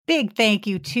Big thank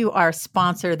you to our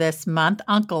sponsor this month,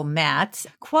 Uncle Matt's.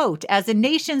 Quote, as the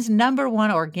nation's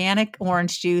 #1 organic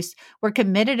orange juice, we're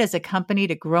committed as a company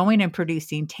to growing and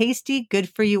producing tasty,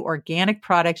 good-for-you organic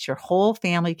products your whole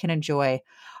family can enjoy.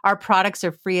 Our products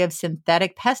are free of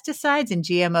synthetic pesticides and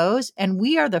GMOs, and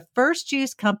we are the first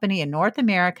juice company in North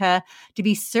America to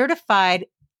be certified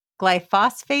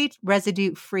glyphosate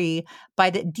residue free by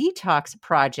the Detox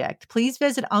Project. Please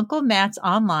visit Uncle Matt's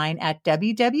online at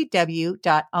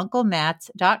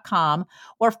www.unclemats.com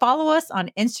or follow us on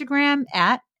Instagram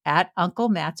at Uncle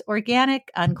Matt's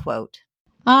Organic, unquote.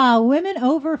 Women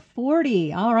over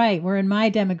 40. All right. We're in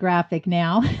my demographic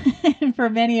now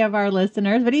for many of our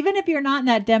listeners. But even if you're not in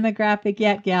that demographic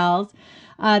yet, gals,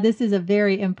 this is a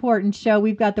very important show.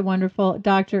 We've got the wonderful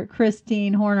Dr.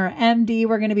 Christine Horner, MD.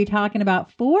 We're going to be talking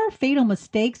about 4 fatal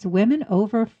mistakes women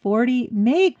over 40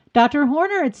 make. Dr.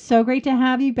 Horner, it's so great to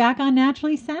have you back on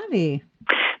Naturally Savvy.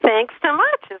 Thanks so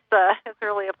much. It's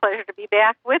really a pleasure to be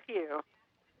back with you.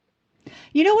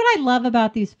 You know what I love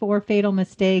about these 4 fatal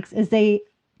mistakes is they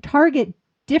target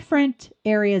different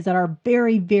areas that are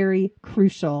very, very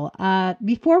crucial.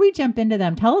 Before we jump into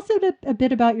them, tell us a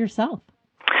bit about yourself.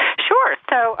 Sure.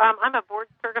 So I'm a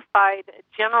board-certified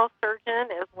general surgeon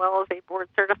as well as a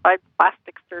board-certified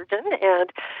plastic surgeon,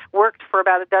 and worked for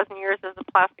about a dozen years as a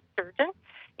plastic surgeon.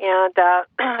 And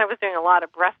I was doing a lot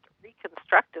of breast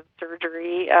reconstructive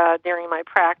surgery during my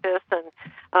practice. And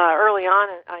early on,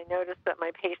 I noticed that my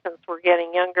patients were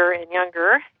getting younger and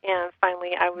younger. And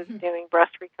finally, I was doing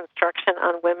breast reconstruction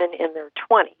on women in their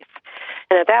 20s.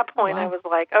 And at that point, I was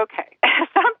like, okay,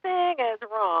 something is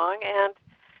wrong. And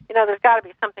there's got to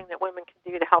be something that women can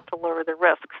do to help to lower the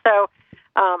risk. So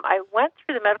I went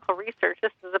through the medical research.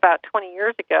 This was about 20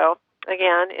 years ago,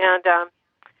 again, and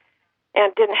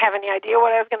didn't have any idea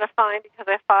what I was going to find because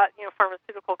I thought,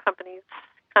 pharmaceutical companies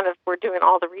kind of were doing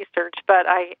all the research. But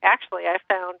I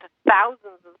found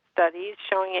thousands of studies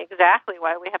showing exactly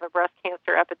why we have a breast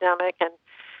cancer epidemic and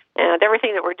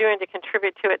everything that we're doing to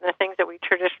contribute to it and the things that we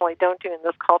traditionally don't do in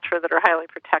this culture that are highly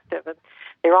protective. And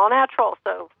they're all natural,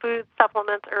 so food,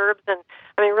 supplements, herbs, and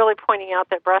really pointing out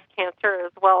that breast cancer,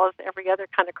 as well as every other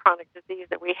kind of chronic disease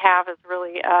that we have, is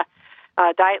really a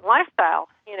diet and lifestyle,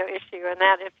 issue, and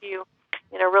that if you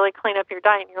really clean up your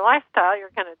diet and your lifestyle,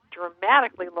 you're going to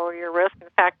dramatically lower your risk. In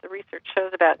fact, the research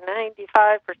shows about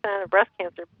 95% of breast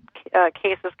cancer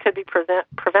cases could be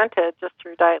prevented just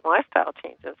through diet and lifestyle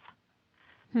changes.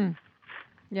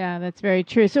 Yeah, that's very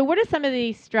true. So what are some of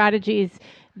the strategies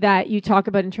that you talk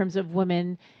about in terms of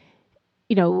women,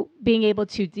 being able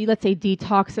to, let's say,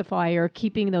 detoxify or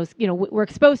keeping those, we're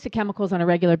exposed to chemicals on a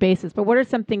regular basis, but what are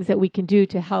some things that we can do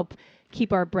to help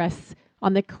keep our breasts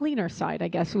on the cleaner side, I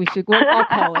guess I'll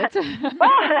call it?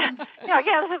 Well,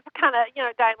 again, this is kind of,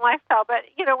 diet and lifestyle, but,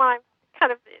 what I'm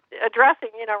kind of addressing,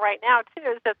 right now,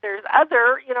 too, is that there's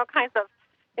other, kinds of,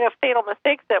 fatal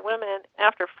mistakes that women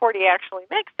after 40 actually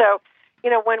make. So,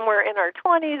 when we're in our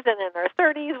 20s and in our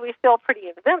 30s, we feel pretty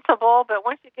invincible. But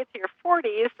once you get to your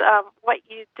 40s, what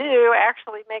you do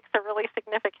actually makes a really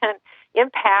significant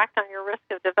impact on your risk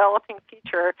of developing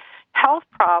future health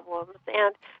problems.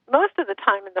 And most of the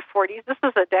time in the 40s, this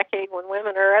is a decade when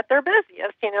women are at their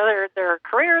busiest. Their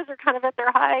careers are kind of at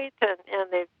their height, and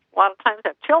they a lot of times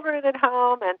have children at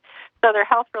home, and so their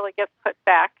health really gets put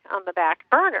back on the back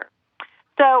burner.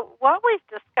 So what we've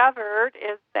discovered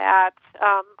is that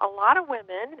a lot of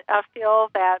women feel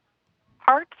that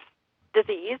heart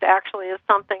disease actually is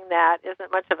something that isn't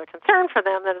much of a concern for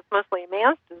them, that it's mostly a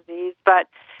man's disease, but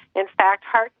in fact,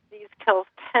 heart disease kills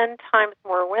 10 times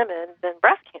more women than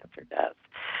breast cancer does.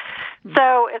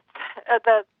 So it's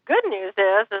the good news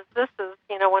is this is,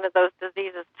 one of those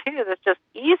diseases, too, that's just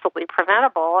easily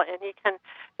preventable, and you can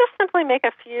just simply make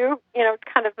a few,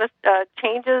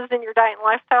 changes in your diet and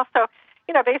lifestyle. So,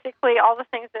 basically all the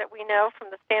things that we know from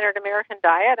the standard American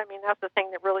diet, that's the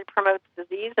thing that really promotes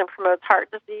disease and promotes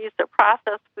heart disease. So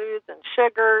processed foods and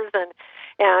sugars and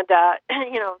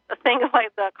things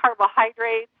like the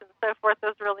carbohydrates and so forth,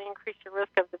 those really increase your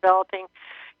risk of developing,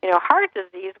 heart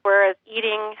disease, whereas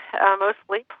eating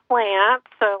mostly plants,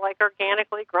 so like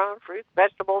organically grown fruits,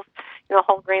 vegetables,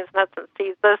 whole grains, nuts, and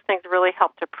seeds, those things really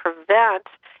help to prevent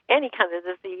any kind of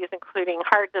disease, including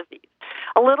heart disease.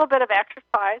 A little bit of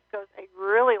exercise goes a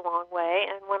really long way,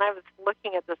 and when I was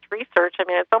looking at this research,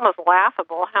 it's almost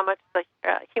laughable how much the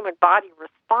human body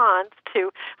responds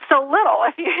to so little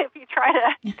if you try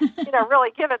to,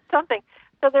 really give it something.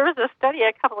 So there was a study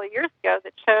a couple of years ago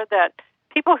that showed that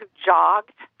people who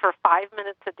jogged for 5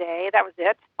 minutes a day, that was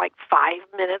it, like 5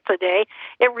 minutes a day,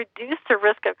 it reduced the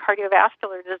risk of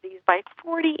cardiovascular disease by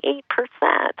 48%.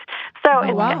 So,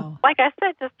 like I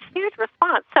said, just huge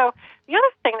response. So the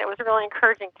other thing that was really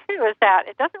encouraging too is that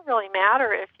it doesn't really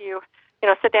matter if you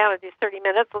sit down and do 30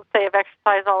 minutes, let's say, of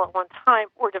exercise all at one time,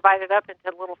 or divide it up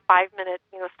into little 5-minute,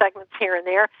 segments here and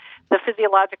there. The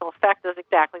physiological effect is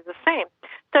exactly the same.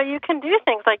 So you can do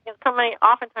things like,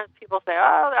 oftentimes people say,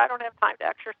 oh, I don't have time to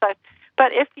exercise.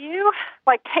 But if you,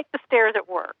 take the stairs at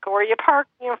work, or you park,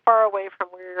 far away from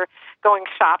where you're going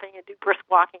shopping and do brisk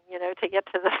walking, to get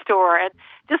to the store, and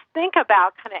just think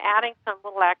about kind of adding some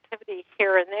little activity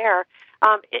here and there.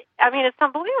 It's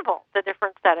unbelievable the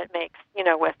difference that it makes,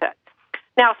 with it.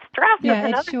 Now, stress is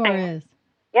another thing. Yeah, it sure is.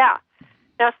 Yeah.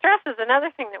 Now, stress is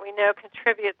another thing that we know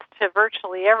contributes to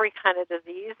virtually every kind of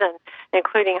disease, and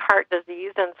including heart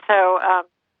disease. And so,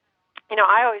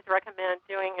 I always recommend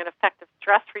doing an effective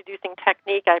stress-reducing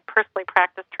technique. I personally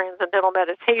practice transcendental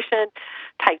meditation,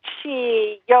 Tai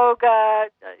Chi, yoga,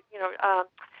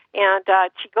 and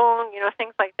Qigong,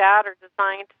 things like that are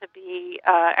designed to be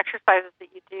exercises that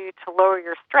you do to lower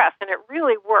your stress. And it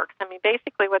really works.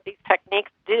 Basically what these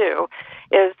techniques do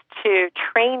is to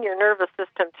train your nervous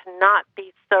system to not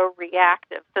be so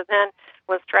reactive. So then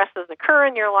when stresses occur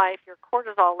in your life, your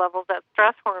cortisol levels, that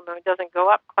stress hormone, doesn't go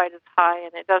up quite as high,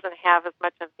 and it doesn't have as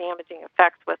much of damaging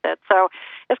effects with it. So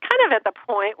it's kind of at the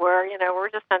point where, we're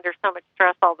just under so much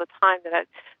stress all the time that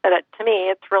to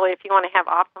me, it's really, if you want to have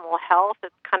optimal health,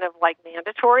 it's kind of like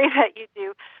mandatory that you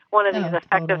do one of these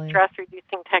effective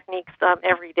stress-reducing techniques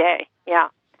every day. Yeah.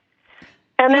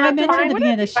 And then I mentioned at the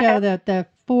beginning of the show that the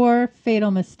 4 fatal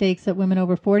mistakes that women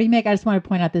over 40 make. I just want to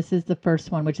point out this is the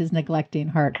first one, which is neglecting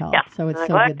heart health. Yeah. So it's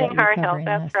neglecting so good that heart you're covering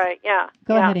health. That's right. Yeah.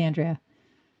 Go ahead, Andrea.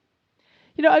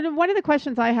 One of the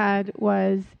questions I had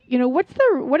was,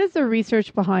 what is the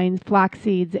research behind flax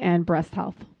seeds and breast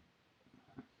health?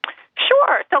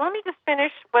 Sure. So let me just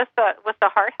finish with the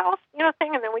heart health,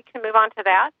 thing, and then we can move on to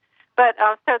that. But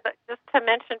just to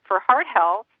mention for heart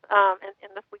health,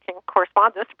 and this we can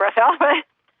correspond this to breast health, but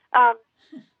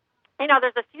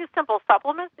there's a few simple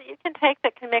supplements that you can take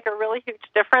that can make a really huge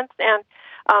difference. And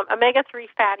omega-3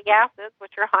 fatty acids,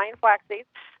 which are high in flax seeds,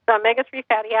 the omega-3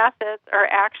 fatty acids are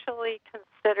actually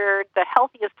considered the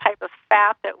healthiest type of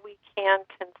fat that we can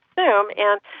consume.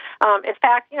 And in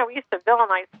fact, we used to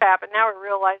villainize fat, but now we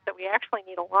realize that we actually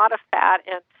need a lot of fat.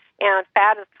 And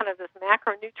fat is kind of this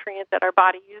macronutrient that our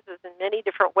body uses in many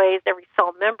different ways. Every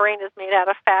cell membrane is made out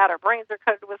of fat. Our brains are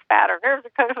coated with fat. Our nerves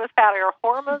are coated with fat. Our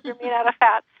hormones are made out of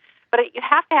fat. But you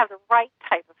have to have the right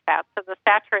type of fat. So the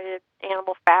saturated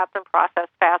animal fats and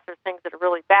processed fats are things that are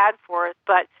really bad for us,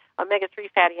 but omega-3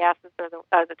 fatty acids are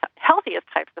the healthiest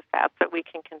types of fats that we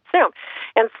can consume.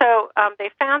 And so they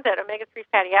found that omega-3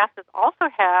 fatty acids also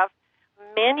have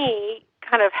many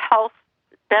kind of health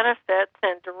benefits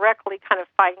and directly kind of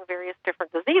fighting various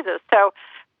different diseases. So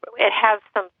it has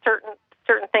some certain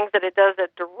things that it does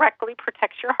that directly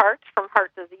protects your heart from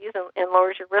heart disease and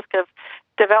lowers your risk of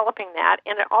developing that.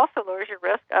 And it also lowers your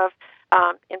risk of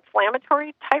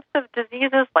inflammatory types of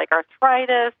diseases like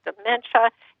arthritis,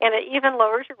 dementia, and it even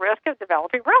lowers your risk of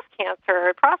developing breast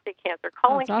cancer, prostate cancer,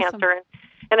 colon cancer.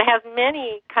 And it has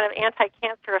many kind of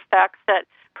anti-cancer effects that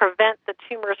prevent the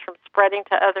tumors from spreading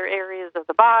to other areas of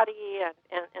the body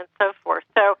and so forth.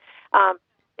 So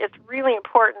it's really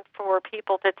important for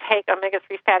people to take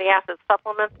omega-3 fatty acid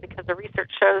supplements because the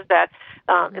research shows that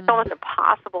it's almost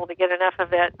impossible to get enough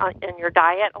of it in your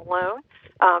diet alone.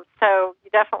 So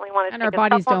you definitely want to take a supplement. And our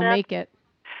bodies don't make it.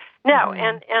 No,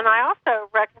 and I also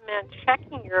recommend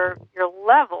checking your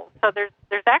levels. So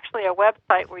there's actually a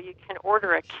website where you can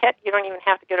order a kit. You don't even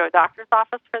have to go to a doctor's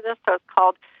office for this. So it's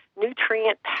called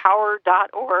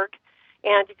nutrientpower.org.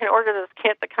 And you can order this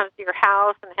kit that comes to your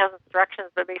house and has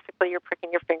instructions, but basically you're pricking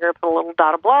your finger, put a little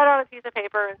dot of blood on a piece of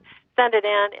paper, and send it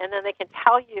in, and then they can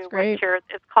tell you what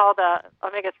it's called a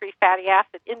omega-3 fatty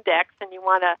acid index, and you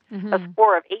want a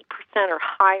score of 8% or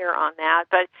higher on that.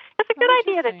 But it's a good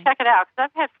idea to check it out, because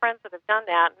I've had friends that have done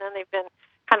that, and then they've been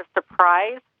kind of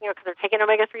surprised, because they're taking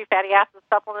omega-3 fatty acid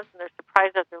supplements, and they're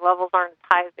surprised that their levels aren't as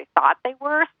high as they thought they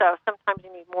were. So sometimes you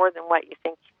need more than what you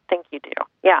think you do.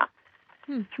 Yeah.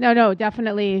 No,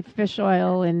 definitely fish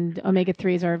oil and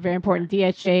omega-3s are very important.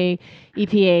 DHA,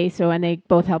 EPA, and they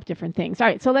both help different things. All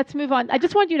right, so let's move on. I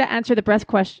just want you to answer the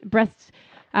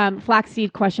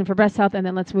flaxseed question for breast health, and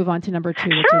then let's move on to number 2,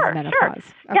 which is menopause. Sure.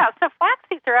 Okay. Yeah, so flax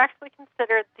seeds are actually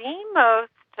considered the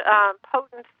most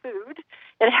potent food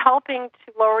in helping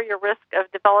to lower your risk of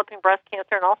developing breast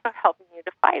cancer and also helping you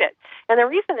to fight it. And the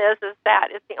reason is that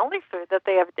it's the only food that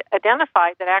they have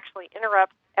identified that actually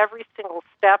interrupts every single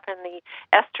step in the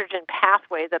estrogen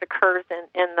pathway that occurs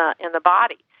in the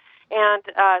body. And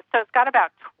so it's got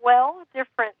about 12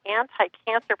 different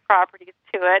anti-cancer properties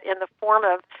to it in the form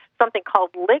of something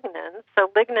called lignans. So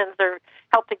lignans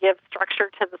help to give structure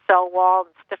to the cell wall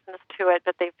and stiffness to it,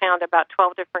 but they've found about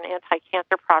 12 different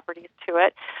anti-cancer properties to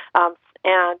it.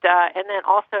 And then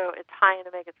also it's high in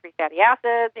omega-3 fatty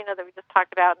acids, that we just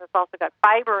talked about, and it's also got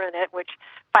fiber in it, which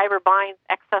fiber binds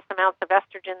excess amounts of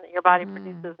estrogen that your body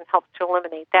produces and helps to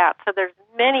eliminate that. So there's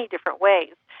many different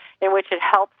ways in which it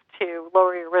helps to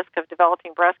lower your risk of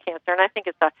developing breast cancer, and I think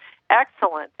it's an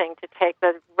excellent thing to take.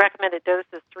 The recommended dose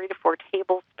is 3 to 4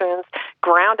 tablespoons,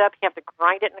 ground up. You have to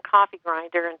grind it in a coffee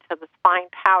grinder into this fine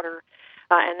powder,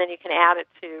 and then you can add it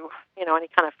to, any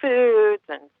kind of foods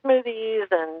and smoothies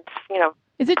and,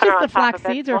 Is it just the flax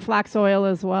seeds or flax oil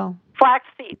as well? Flax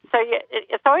seeds. So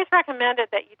it's always recommended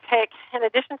that you take, in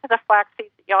addition to the flax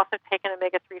seeds, you also take an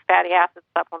omega-3 fatty acid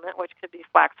supplement, which could be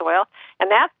flax oil. And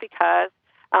that's because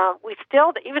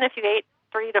even if you ate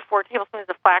 3 to 4 tablespoons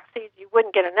of flax seeds, you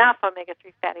wouldn't get enough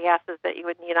omega-3 fatty acids that you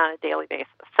would need on a daily basis.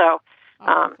 So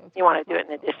you want to do it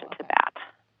in addition to that.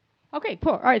 Okay,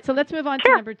 cool. All right, so let's move on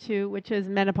to number 2, which is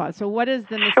menopause. So what is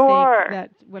the mistake that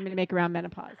women make around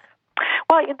menopause?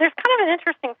 Well, there's kind of an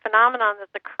interesting phenomenon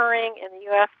that's occurring in the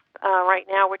U.S. Right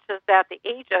now, which is that the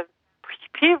age of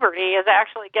puberty is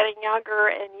actually getting younger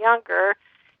and younger.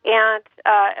 And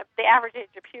the average age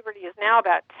of puberty is now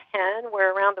about 10,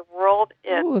 where around the world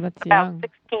it's about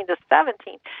 16 to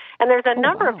 17. And there's a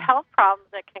number of health problems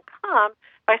that can come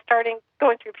by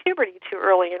going through puberty too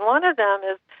early. And one of them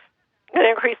is it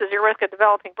increases your risk of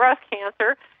developing breast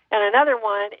cancer. And another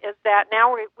one is that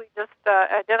now we just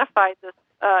identified this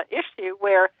issue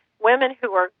where women who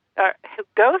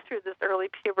go through this early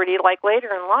puberty, like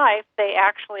later in life, they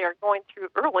actually are going through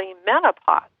early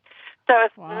menopause. So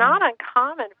it's not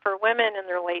uncommon for women in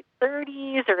their late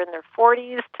 30s or in their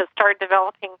 40s to start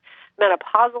developing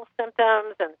menopausal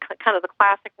symptoms, and kind of the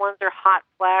classic ones are hot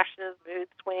flashes, mood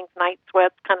swings, night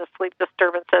sweats, kind of sleep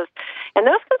disturbances. And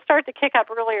those can start to kick up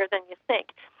earlier than you think.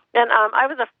 And I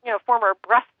was a former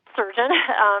breast surgeon,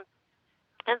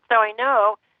 and so I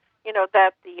know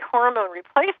that the hormone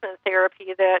replacement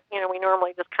therapy that, we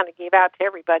normally just kind of gave out to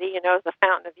everybody, is a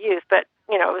fountain of youth. But,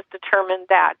 it was determined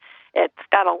that it's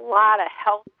got a lot of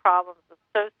health problems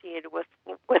associated with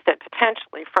it,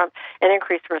 potentially, from an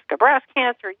increased risk of breast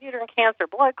cancer, uterine cancer,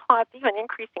 blood clots, even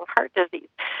increasing heart disease.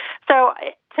 So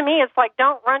to me, it's like,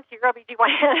 don't run to your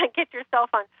OBGYN and get yourself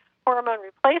on hormone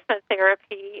replacement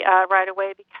therapy right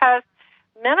away, because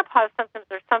menopause symptoms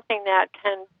are something that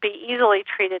can be easily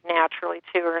treated naturally,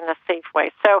 too, or in a safe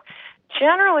way. So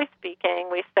generally speaking,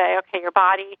 we say, okay, your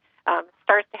body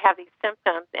starts to have these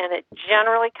symptoms, and it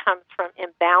generally comes from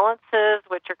imbalances,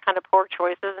 which are kind of poor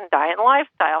choices in diet and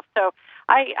lifestyle. So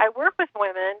I work with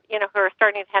women, who are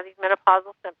starting to have these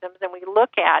menopausal symptoms, and we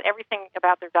look at everything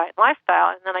about their diet and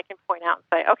lifestyle, and then I can point out and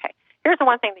say, okay, here's the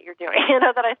one thing that you're doing,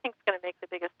 that I think is going to make the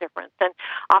biggest difference. And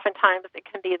oftentimes it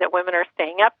can be that women are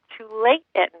staying up too late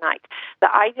at night. The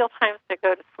ideal times to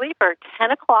go to sleep are 10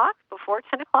 o'clock, before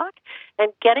 10 o'clock,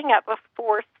 and getting up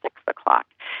before 6 o'clock.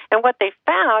 And what they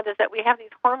found is that we have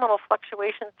these hormonal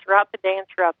fluctuations throughout the day and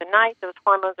throughout the night. Those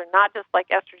hormones are not just like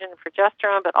estrogen and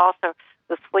progesterone, but also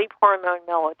the sleep hormone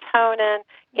melatonin,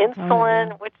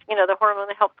 insulin, which, the hormone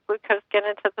that helps glucose get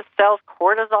into the cells,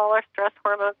 cortisol, our stress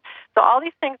hormones. So all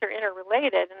these things are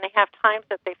interrelated, and they have times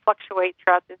that they fluctuate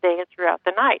throughout the day and throughout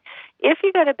the night. If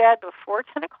you go to bed before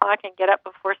 10 o'clock and get up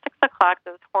before 6 o'clock,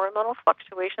 those hormonal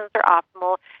fluctuations are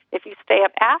optimal. If you stay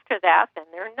up after that, then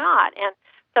they're not. And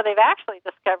so they've actually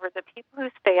discovered that people who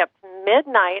stay up to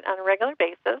midnight on a regular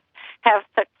basis have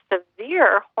such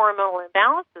severe hormonal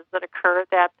imbalances that occur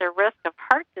that their risk of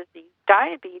heart disease,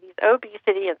 diabetes,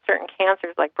 obesity, and certain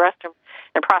cancers like breast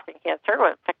and prostate cancer,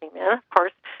 affecting men, of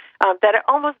course, that it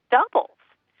almost doubles.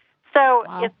 So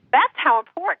that's how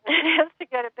important it is to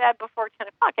go to bed before 10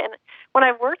 o'clock. And when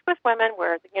I've worked with women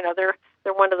where,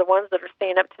 they're one of the ones that are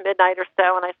staying up to midnight or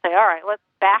so, and I say, all right, let's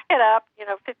back it up,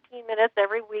 15 minutes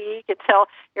every week until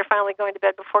you're finally going to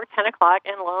bed before 10 o'clock,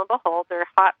 and lo and behold, their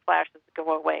hot flashes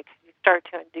go away because you start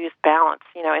to induce balance,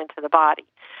 into the body.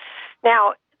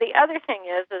 Now, the other thing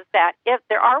is that if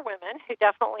there are women who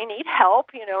definitely need help,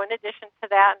 in addition to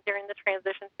that, during the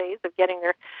transition phase of getting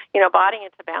their, body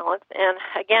into balance. And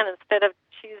again, instead of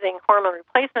choosing hormone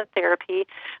replacement therapy,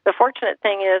 the fortunate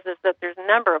thing is that there's a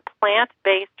number of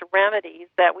plant-based remedies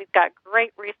that we've got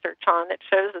great research on that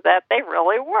shows that they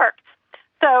really work.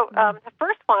 So the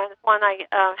first one is one I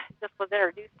just was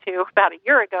introduced to about a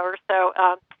year ago or so,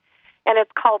 and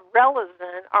it's called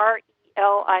Relizin,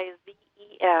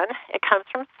 Relizen. It comes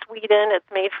from Sweden. It's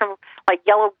made from like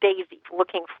yellow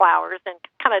daisy-looking flowers and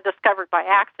kind of discovered by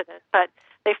accident. But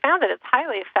they found that it's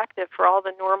highly effective for all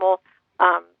the normal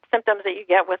symptoms that you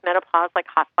get with menopause, like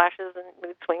hot flashes and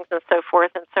mood swings and so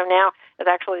forth. And so now it's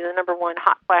actually the number one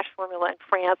hot flash formula in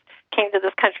France. Came to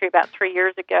this country about 3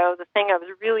 years ago. The thing I was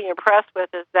really impressed with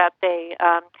is that they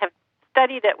have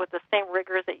studied it with the same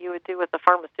rigors that you would do with the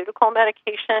pharmaceutical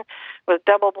medication, with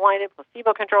double-blinded,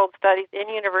 placebo-controlled studies in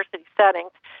university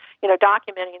settings,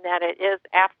 documenting that it is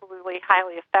absolutely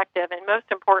highly effective. And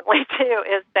most importantly, too,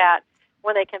 is that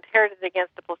when they compared it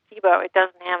against the placebo, it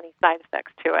doesn't have any side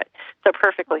effects to it. So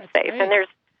perfectly safe. Great. And there's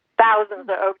thousands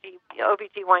of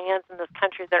OBGYNs in this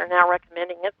country that are now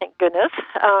recommending it, thank goodness.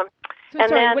 So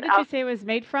sorry, what did you say it was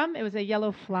made from? It was a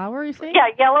yellow flower, you say? Yeah,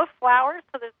 yellow flowers.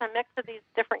 So there's a mix of these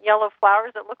different yellow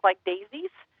flowers that look like daisies,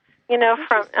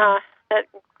 from that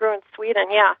grew in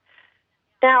Sweden. Yeah.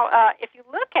 Now, if you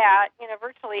look at,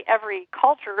 virtually every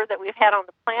culture that we've had on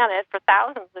the planet for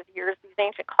thousands of years, these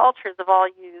ancient cultures have all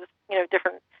used,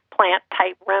 different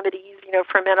plant-type remedies,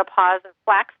 for menopause, and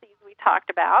flax seeds we talked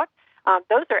about.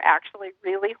 Those are actually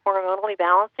really hormonally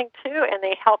balancing, too, and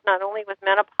they help not only with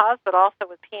menopause, but also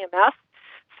with PMS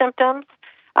symptoms.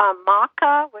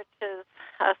 Maca, which is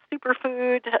a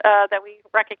superfood that we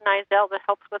recognize now that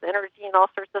helps with energy and all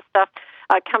sorts of stuff,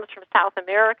 comes from South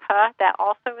America. That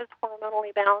also is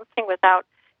hormonally balancing without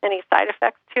any side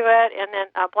effects to it. And then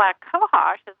black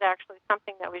cohosh is actually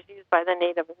something that was used by the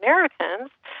Native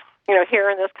Americans, here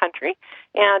in this country.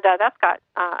 And that's got,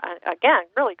 again,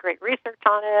 really great research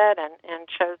on it and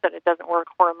shows that it doesn't work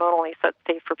hormonally, so it's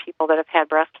safe for people that have had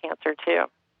breast cancer, too.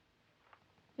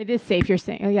 It is safe, you're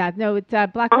saying. Oh, yeah. No, it's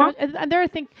black cohosh. And I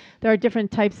think there are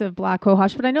different types of black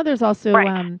cohosh, but I know there's also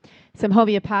some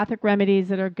homeopathic remedies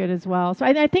that are good as well. So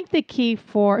I think the key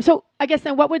so I guess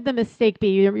then what would the mistake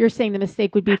be? You're saying the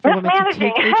mistake would be for women to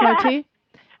take HRT?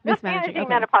 Mismanaging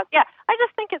menopause. Yeah, I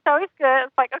just think it's always good.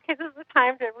 It's like, okay, this is the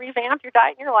time to revamp your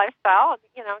diet and your lifestyle and,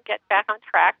 get back on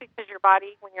track, because your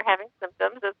body, when you're having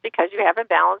symptoms, it's because you have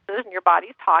imbalances and your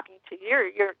body's talking to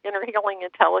you, your inner healing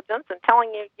intelligence, and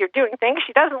telling you you're doing things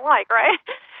she doesn't like, right?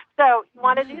 So you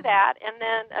want to do that. And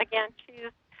then, again,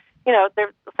 choose,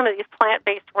 there's some of these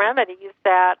plant-based remedies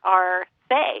that are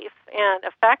safe and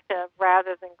effective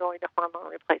rather than going to hormone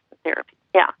replacement therapy.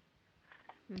 Yeah.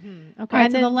 Mm-hmm. Okay. All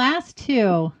right, so the last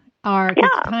two are,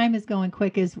 because time is going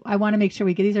quick, is I want to make sure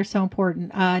we get, these are so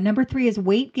important. Number 3 is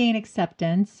weight gain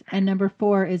acceptance. And number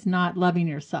 4 is not loving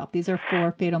yourself. These are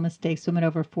 4 fatal mistakes women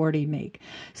over 40 make.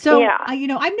 So,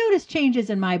 I've noticed changes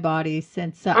in my body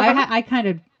since I kind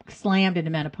of slammed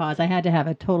into menopause. I had to have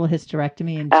a total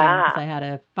hysterectomy in June because I had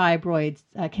a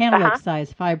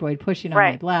cantaloupe-sized fibroid pushing on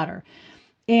my bladder.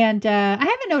 And I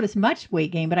haven't noticed much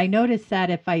weight gain, but I noticed that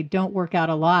if I don't work out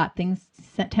a lot, things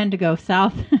tend to go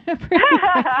south pretty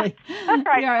quickly. That's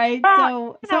right. Yeah, right.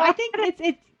 So I think it's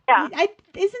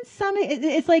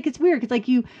like, it's weird because like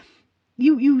you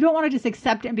don't want to just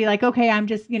accept it and be like, okay, I'm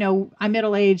just, I'm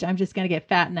middle-aged, I'm just going to get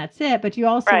fat and that's it. But you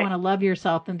also want to love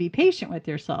yourself and be patient with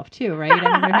yourself too, right?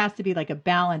 I mean, there has to be like a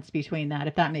balance between that,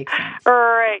 if that makes sense.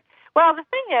 Right. Well, the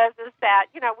thing is that,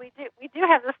 we do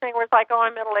have this thing where it's like, oh,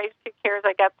 I'm middle-aged, who cares?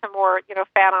 I got some more,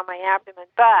 fat on my abdomen.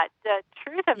 But the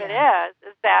truth of it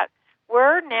is that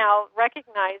we're now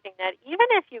recognizing that even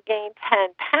if you gain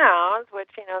 10 pounds, which,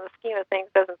 in the scheme of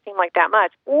things doesn't seem like that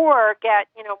much, or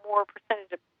get, more percentage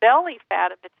of belly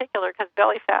fat in particular, because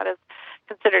belly fat is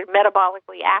considered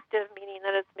metabolically active, meaning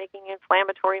that it's making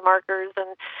inflammatory markers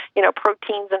and,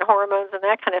 proteins and hormones and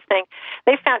that kind of thing.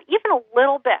 They found even a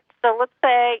little bit. So let's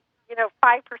say,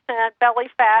 5% belly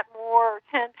fat more,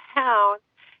 10 pounds,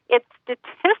 it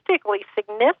statistically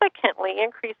significantly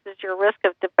increases your risk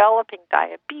of developing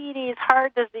diabetes,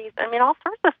 heart disease, all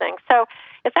sorts of things. So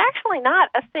it's actually not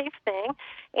a safe thing.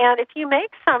 And if you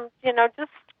make some,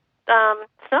 just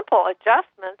simple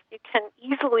adjustments, you can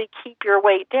easily keep your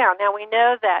weight down. Now, we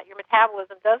know that your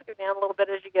metabolism does go down a little bit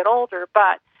as you get older,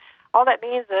 but all that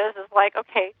means is like,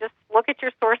 okay, just look at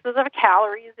your sources of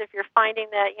calories. If you're finding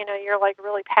that, you're like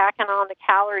really packing on the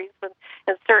calories in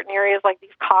certain areas, like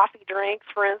these coffee drinks,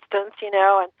 for instance,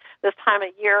 and this time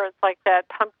of year, it's like that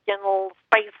pumpkin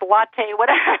spice latte,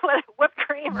 whatever, with whipped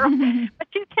cream.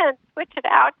 But you can switch it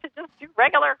out to just do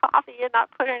regular coffee and not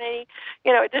put in any,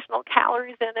 additional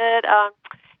calories in it.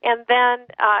 And then,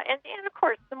 and of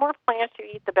course, the more plants you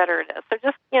eat, the better it is. So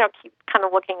just, keep kind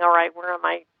of looking, all right, where am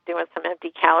I doing some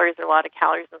empty calories or a lot of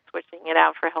calories and switching it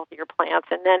out for healthier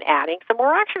plants, and then adding some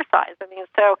more exercise.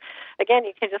 So again,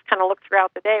 you can just kind of look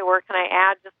throughout the day, where can I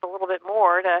add just a little bit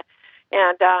more to,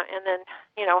 and then,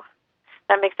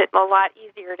 that makes it a lot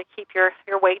easier to keep your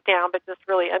weight down, but just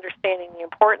really understanding the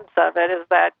importance of it is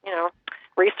that,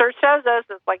 research shows us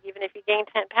it's like even if you gain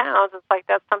 10 pounds, it's like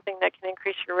that's something that can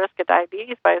increase your risk of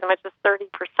diabetes by as much as 30%.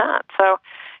 So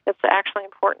it's actually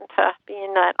important to be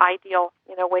in that ideal,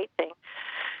 weight thing.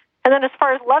 And then as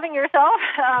far as loving yourself,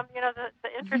 the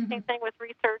interesting thing with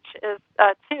research is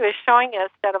showing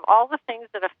us that of all the things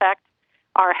that affect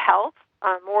our health,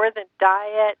 more than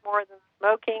diet, more than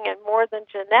smoking, and more than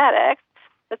genetics,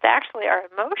 it's actually our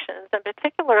emotions, and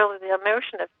particularly the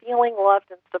emotion of feeling loved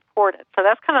and supported. So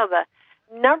that's kind of the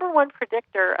number one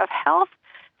predictor of health,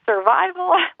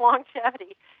 survival,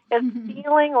 longevity, is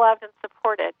feeling loved and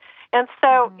supported. And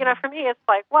so, for me, it's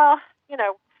like,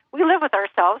 we live with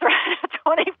ourselves, right,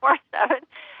 24/7,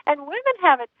 and women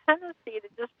have a tendency to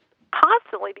just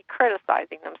constantly be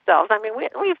criticizing themselves. I mean,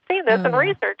 we've seen this in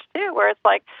research, too, where it's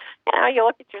like, you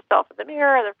look at yourself in the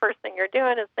mirror, the first thing you're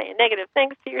doing is saying negative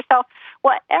things to yourself.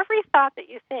 Well, every thought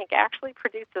that you think actually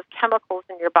produces chemicals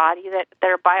in your body that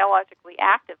are biologically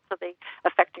active. So they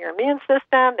affect your immune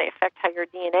system, they affect how your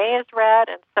DNA is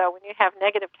read, and so when you have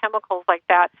negative chemicals like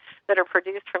that are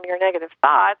produced from your negative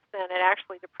thoughts, then it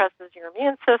actually depresses your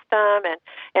immune system and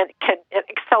can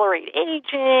accelerate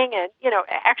aging and,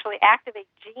 actually activate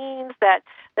genes that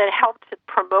help to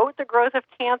promote the growth of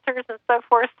cancers and so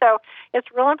forth. So it's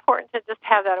real important to just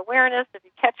have that awareness. If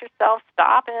you catch yourself,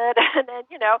 stop it, and then,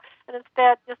 and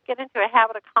instead just get into a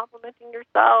habit of complimenting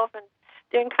yourself and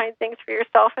doing kind things for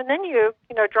yourself, and then you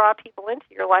draw people into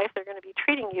your life. They're going to be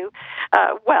treating you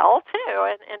well,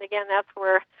 too. And again, that's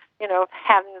where,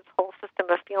 having this whole system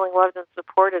of feeling loved and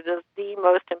supported is the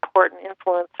most important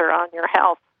influencer on your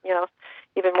health,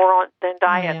 even more than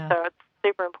diet. Yeah. So it's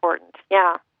super important.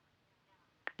 Yeah.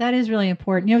 That is really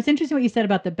important. It's interesting what you said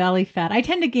about the belly fat. I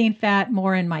tend to gain fat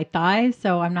more in my thighs,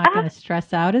 so I'm not going to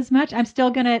stress out as much. I'm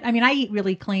still going to, I eat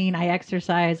really clean. I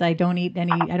exercise. I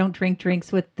don't drink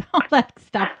drinks with all that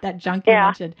stuff, that junk you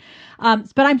mentioned.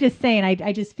 But I'm just saying,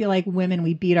 I just feel like women,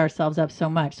 we beat ourselves up so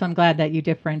much. So I'm glad that you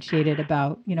differentiated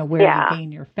about, where you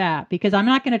gain your fat, because I'm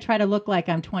not going to try to look like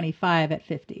I'm 25 at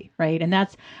 50, right? And I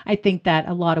think that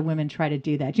a lot of women try to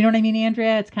do that. Do you know what I mean,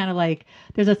 Andrea? It's kind of like,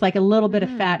 there's just like a little bit of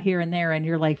fat here and there, and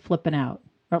you're like flipping out.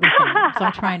 So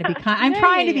I'm trying to be kind. I'm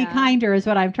trying to be kinder is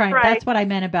what I'm trying. Right. That's what I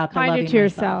meant about the kinder loving to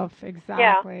yourself.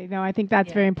 Exactly. No, I think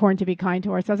that's very important to be kind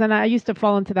to ourselves. And I used to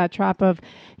fall into that trap of,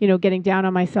 getting down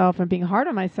on myself and being hard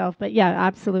on myself. But yeah,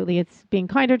 absolutely. It's being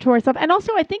kinder to ourselves. And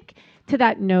also I think to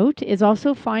that note is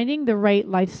also finding the right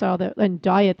lifestyle and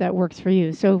diet that works for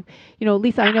you. So,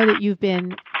 Lisa, I know that you've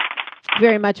been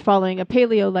very much following a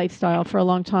paleo lifestyle for a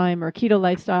long time, or a keto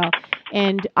lifestyle.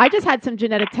 And I just had some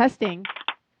genetic testing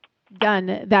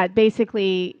done that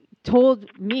basically told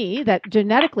me that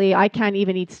genetically I can't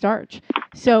even eat starch.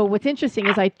 So what's interesting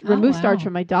is I removed starch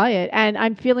from my diet, and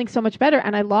I'm feeling so much better,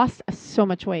 and I lost so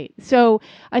much weight. So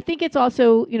I think it's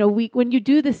also, when you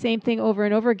do the same thing over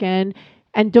and over again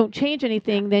and don't change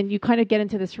anything, then you kind of get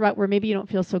into this rut where maybe you don't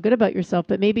feel so good about yourself,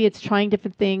 but maybe it's trying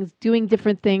different things, doing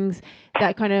different things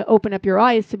that kind of open up your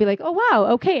eyes to be like, oh, wow,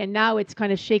 okay. And now it's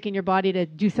kind of shaking your body to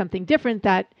do something different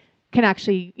that can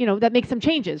actually, that makes some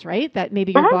changes, right? That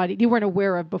maybe your body, you weren't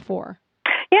aware of before.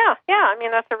 Yeah.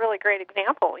 That's a really great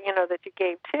example, that you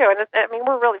gave, too. And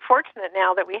we're really fortunate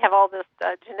now that we have all this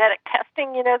genetic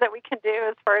testing, that we can do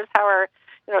as far as how our,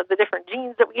 the different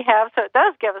genes that we have. So it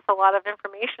does give us a lot of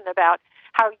information about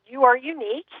how you are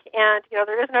unique. And,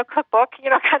 there is no cookbook,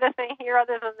 kind of thing here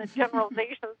other than the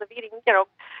generalizations of eating,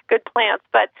 good plants.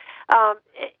 But,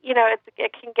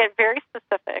 it can get very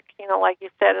specific, like you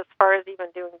said, as far as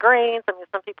even doing grains.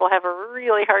 Some people have a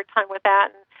really hard time with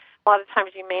that. And a lot of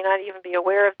times you may not even be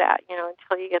aware of that,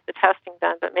 until you get the testing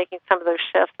done. But making some of those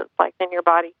shifts, it's like then your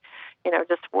body,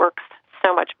 just works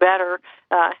so much better,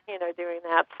 doing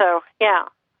that. So, yeah.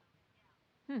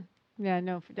 Yeah,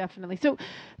 no, definitely. So,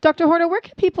 Dr. Horner, where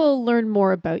can people learn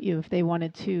more about you if they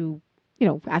wanted to,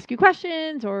 ask you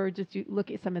questions or just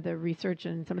look at some of the research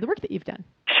and some of the work that you've done?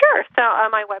 Sure. So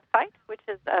my website, which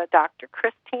is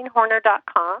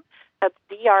drchristineHorner.com. That's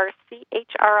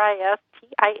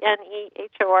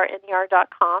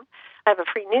drchristineHorner.com. I have a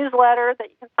free newsletter that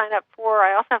you can sign up for.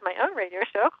 I also have my own radio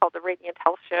show called The Radiant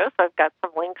Health Show, so I've got some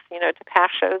links, to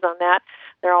past shows on that.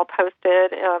 They're all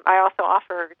posted. I also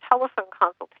offer telephone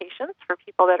consultations for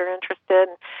people that are interested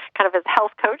in kind of as a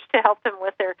health coach to help them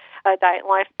with their diet and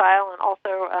lifestyle. And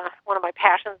also one of my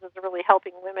passions is really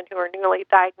helping women who are newly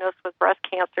diagnosed with breast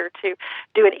cancer to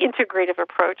do an integrative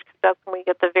approach, because that's when we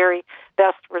get the very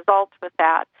best results with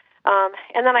that.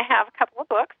 And then I have a couple of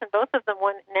books, and both of them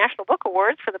won National Book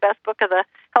Awards for the best book of the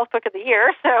health book of the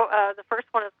year. So the first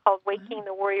one is called Waking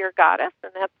the Warrior Goddess,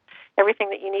 and that's everything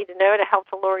that you need to know to help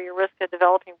to lower your risk of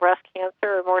developing breast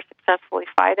cancer or more successfully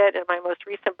fight it. And my most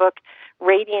recent book,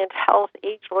 Radiant Health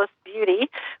Ageless Beauty,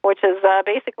 which is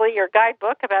basically your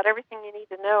guidebook about everything you need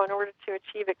to know in order to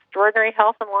achieve extraordinary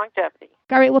health and longevity.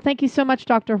 All right. Well, thank you so much,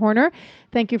 Dr. Horner.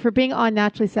 Thank you for being on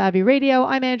Naturally Savvy Radio.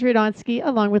 I'm Andrea Donsky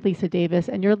along with Lisa Davis,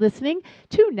 and you're listening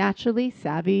to Naturally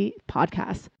Savvy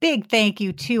Podcast. Big thank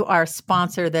you to our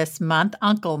sponsor this month,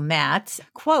 Uncle Matt's.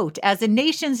 Quote, as the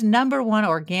nation's #1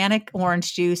 organic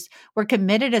orange juice, we're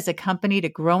committed as a company to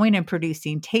growing and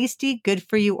producing tasty,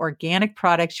 good-for-you organic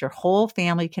products your whole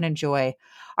family can enjoy.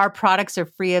 Our products are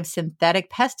free of synthetic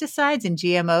pesticides and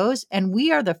GMOs, and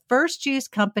we are the first juice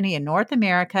company in North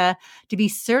America to be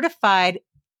certified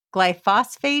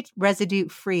glyphosate residue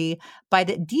free by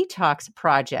the Detox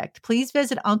Project. Please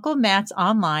visit Uncle Matt's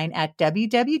online at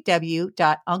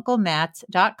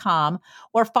www.unclemats.com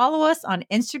or follow us on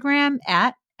Instagram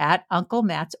at Uncle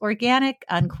Matt's Organic,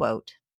 unquote.